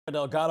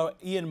Delgado,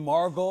 Ian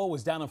Margol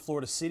was down in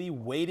Florida City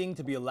waiting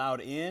to be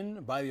allowed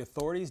in by the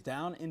authorities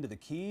down into the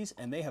Keys,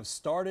 and they have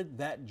started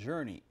that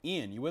journey.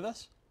 Ian, you with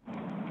us?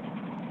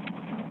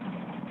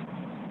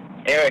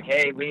 Eric,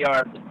 hey, we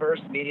are the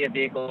first media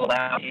vehicle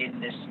allowed in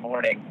this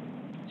morning.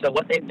 So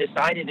what they've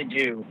decided to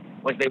do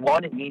was they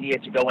wanted media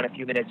to go in a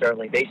few minutes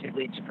early,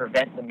 basically to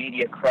prevent the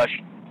media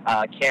crush,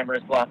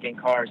 cameras blocking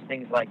cars,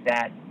 things like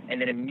that. And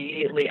then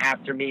immediately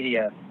after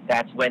media,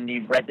 that's when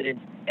the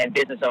residents and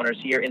business owners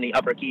here in the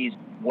Upper Keys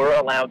are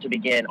allowed to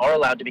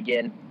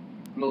begin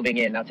moving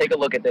in. Now take a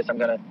look at this. I'm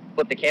going to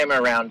flip the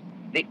camera around.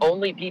 The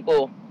only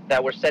people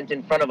that were sent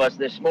in front of us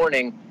this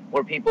morning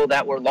were people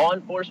that were law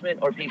enforcement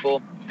or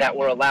people that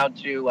were allowed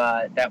to,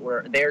 that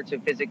were there to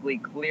physically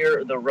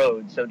clear the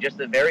road. So just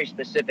a very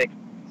specific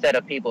set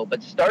of people.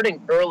 But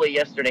starting early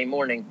yesterday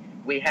morning,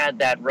 we had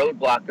that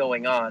roadblock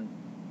going on,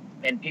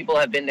 and people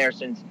have been there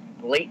since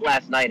late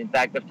last night. In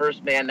fact, the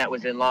first man that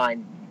was in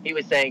line, he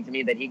was saying to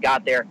me that he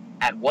got there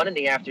at 1 in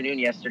the afternoon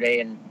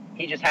yesterday, and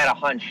he just had a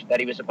hunch that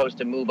he was supposed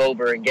to move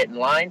over and get in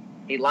line.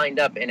 He lined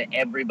up, and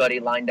everybody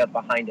lined up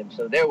behind him.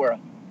 So there were,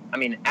 I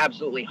mean,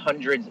 absolutely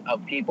hundreds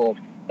of people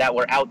that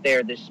were out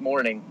there this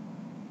morning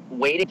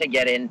waiting to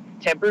get in.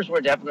 Tempers were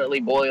definitely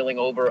boiling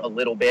over a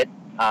little bit.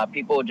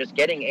 People just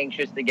getting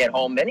anxious to get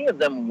home. Many of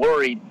them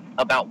worried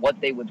about what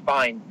they would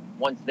find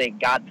once they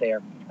got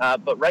there.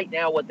 But right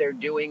now what they're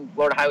doing,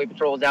 Florida Highway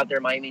Patrol is out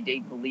there,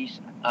 Miami-Dade Police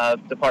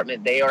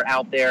Department, they are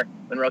out there,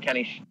 Monroe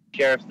County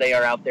Sheriffs, they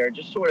are out there,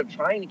 just sort of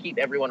trying to keep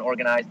everyone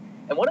organized.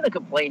 And one of the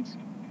complaints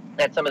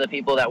that some of the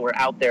people that were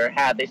out there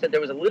had, they said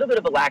there was a little bit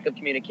of a lack of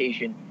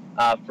communication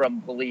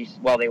from police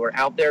while they were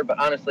out there, but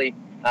honestly,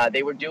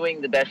 they were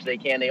doing the best they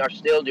can. They are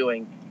still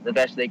doing the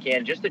best they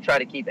can just to try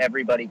to keep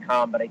everybody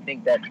calm. But I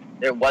think that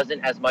there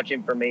wasn't as much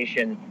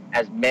information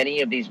as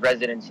many of these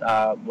residents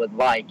would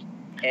like.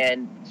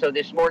 And so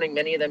this morning,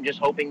 many of them just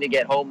hoping to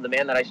get home. The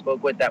man that I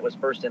spoke with that was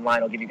first in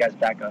line, I'll give you guys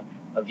back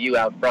a view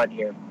out front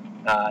here.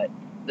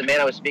 The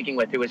man I was speaking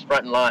with, who was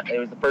front in line, it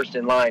was the first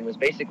in line, was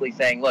basically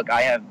saying, look,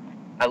 I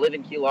live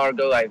in Key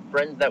Largo. I have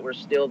friends that were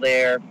still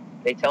there.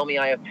 They tell me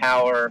I have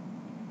power.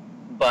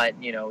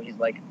 But, you know, he's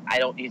like,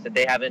 he said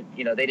they haven't,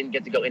 you know, they didn't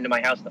get to go into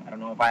my house. I don't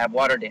know if I have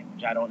water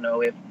damage. I don't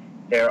know if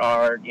there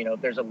are, you know,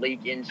 if there's a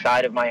leak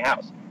inside of my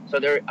house. So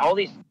there are all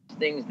these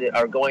things that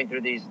are going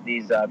through these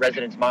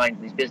residents'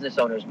 minds, these business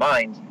owners'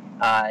 minds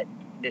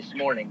this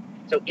morning.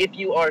 So if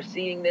you are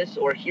seeing this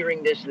or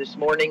hearing this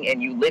morning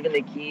and you live in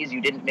the Keys, you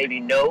didn't maybe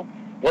know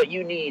what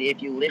you need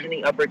if you live in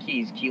the Upper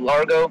Keys, Key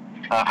Largo,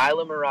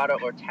 Isla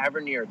Mirada, or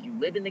Tavernier. If you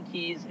live in the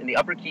Keys, in the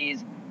Upper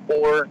Keys,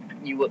 or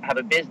you have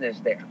a business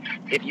there,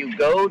 if you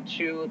go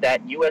to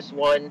that US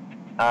 1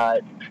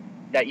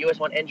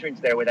 entrance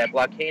there where that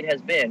blockade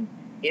has been,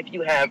 if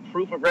you have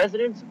proof of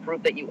residence,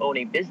 proof that you own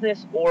a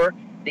business, or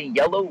the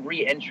yellow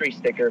re-entry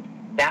sticker,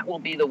 that will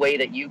be the way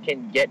that you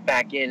can get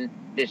back in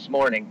this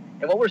morning.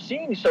 And what we're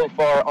seeing so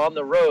far on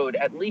the road,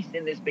 at least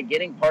in this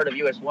beginning part of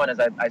US 1, as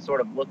I sort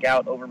of look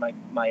out over my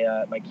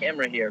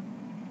camera here,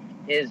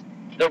 is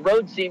the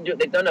roads they've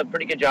done a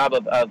pretty good job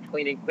of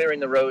clearing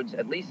the roads,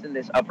 at least in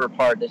this upper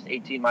part, this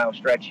 18-mile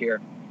stretch here,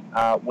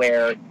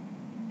 where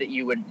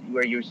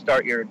you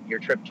start your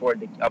trip toward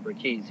the Upper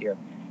Keys here.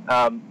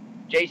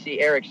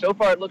 JC, Eric, so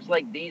far it looks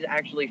like these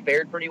actually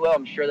fared pretty well.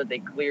 I'm sure that they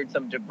cleared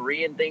some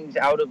debris and things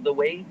out of the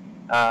way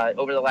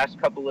over the last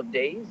couple of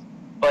days.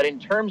 But in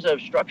terms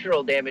of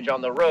structural damage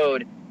on the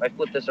road, if I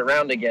flip this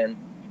around again,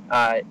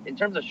 in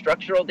terms of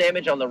structural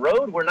damage on the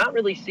road, we're not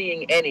really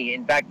seeing any.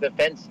 In fact, the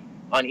fence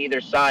on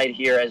either side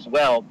here as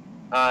well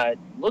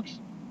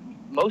looks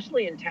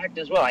mostly intact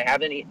as well.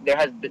 There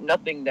has been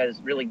nothing that has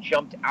really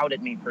jumped out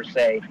at me per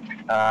se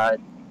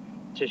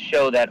to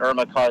show that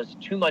Irma caused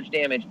too much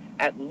damage,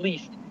 at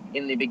least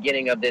in the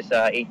beginning of this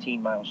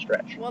 18-mile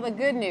stretch. Well, the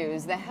good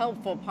news, the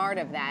helpful part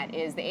of that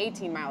is the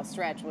 18-mile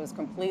stretch was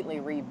completely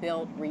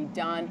rebuilt,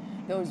 redone.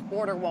 Those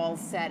border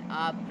walls set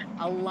up,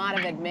 a lot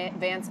of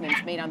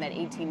advancements made on that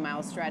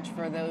 18-mile stretch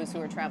for those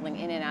who are traveling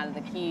in and out of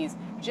the Keys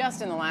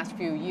just in the last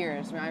few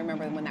years. I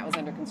remember when that was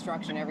under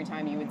construction, every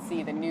time you would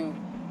see the new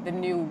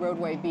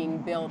roadway being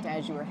built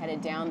as you were headed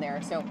down there.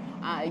 So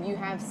you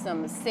have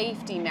some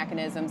safety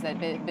mechanisms that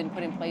have been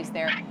put in place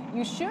there.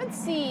 You should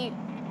see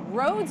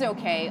roads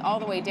okay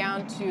all the way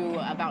down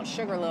to about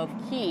Sugarloaf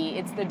Key.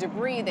 It's the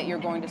debris that you're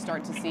going to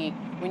start to see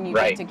when you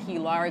get to Key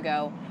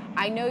Largo.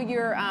 I know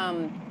you're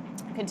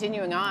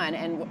continuing on,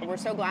 and we're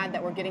so glad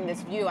that we're getting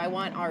this view. I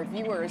want our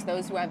viewers,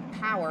 those who have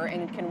power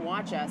and can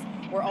watch us,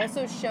 we're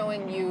also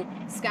showing you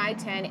Sky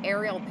 10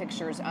 aerial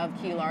pictures of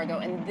Key Largo,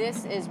 and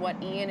this is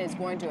what Ian is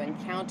going to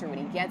encounter when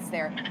he gets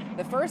there.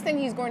 The first thing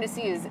he's going to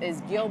see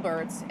is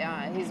Gilbert's.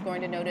 He's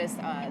going to notice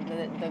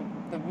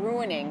the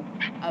ruining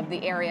of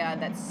the area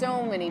that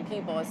so many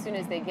people, as soon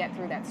as they get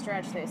through that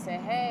stretch, they say,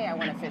 hey, I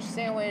want a fish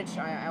sandwich,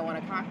 I want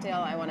a cocktail,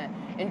 I want to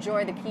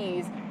enjoy the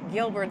Keys.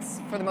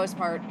 Gilbert's, for the most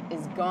part,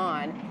 is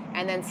gone.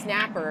 And then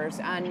Snappers,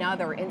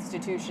 another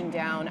institution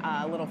down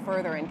a little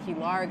further in Key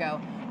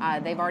Largo,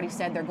 they've already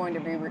said they're going to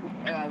be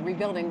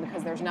rebuilding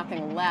because there's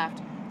nothing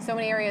left. so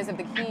many areas of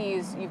the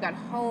Keys. You've got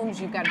homes,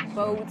 you've got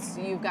boats,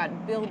 you've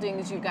got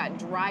buildings, you've got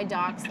dry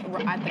docks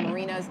at the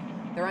marinas.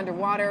 They're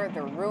underwater,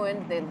 they're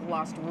ruined, they've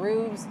lost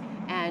roofs,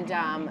 and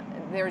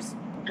there's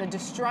the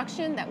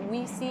destruction that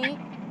we see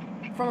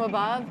from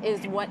above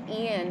is what,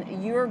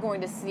 Ian, you're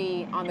going to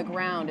see on the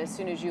ground as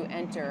soon as you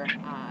enter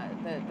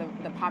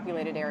the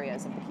populated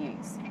areas of the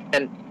Keys.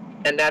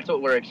 And that's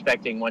what we're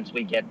expecting once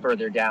we get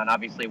further down.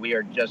 Obviously, we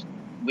are just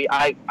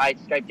I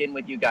Skyped in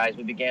with you guys.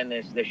 We began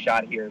this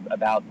shot here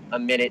about a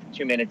minute,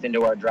 2 minutes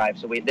into our drive.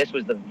 So this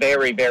was the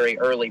very, very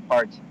early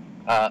parts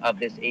of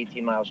this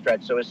 18-mile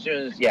stretch. So as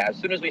soon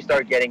as we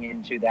start getting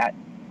into that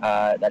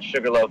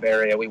Sugarloaf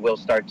area,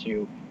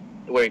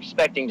 we're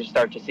expecting to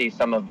start to see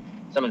some of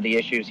the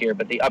issues here.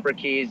 But the Upper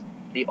Keys,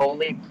 the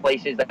only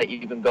places that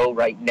you can go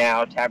right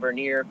now,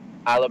 Tavernier,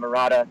 Isla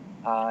Mirada,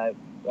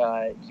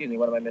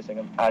 what am I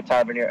missing?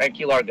 Tavernier and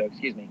Key Largo,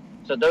 excuse me.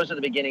 So those are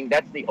the beginning.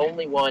 That's the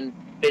only one.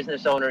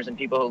 Business owners and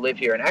people who live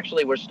here. And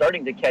actually, we're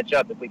starting to catch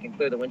up. If we can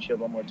clear the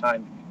windshield one more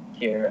time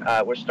here,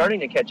 we're starting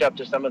to catch up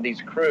to some of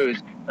these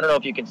crews. I don't know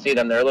if you can see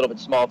them. They're a little bit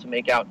small to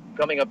make out.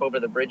 Coming up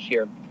over the bridge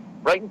here,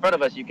 right in front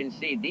of us, you can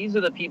see these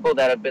are the people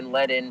that have been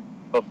let in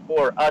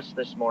before us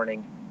this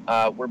morning.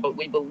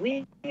 We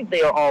believe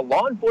they are all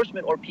law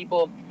enforcement or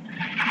people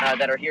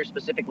that are here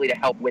specifically to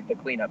help with the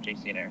cleanup,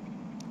 JC and Aaron.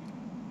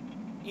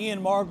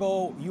 Ian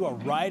Margol, you are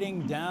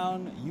riding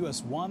down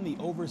US 1, the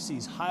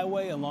overseas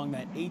highway, along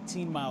that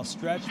 18-mile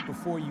stretch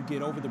before you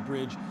get over the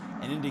bridge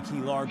and into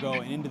Key Largo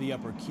and into the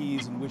Upper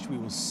Keys, in which we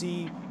will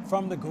see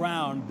from the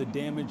ground the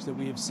damage that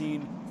we have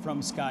seen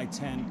from Sky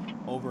 10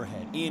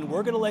 overhead. Ian,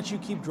 we're going to let you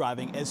keep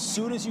driving. As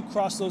soon as you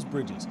cross those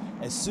bridges,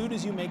 as soon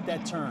as you make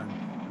that turn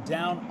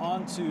down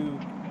onto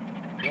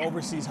the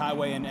overseas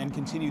highway and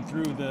continue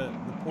through the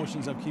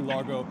portions of Key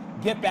Largo,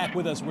 get back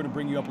with us. We're going to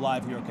bring you up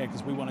live here, okay?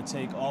 Because we want to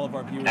take all of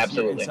our viewers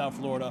here in South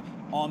Florida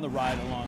on the ride along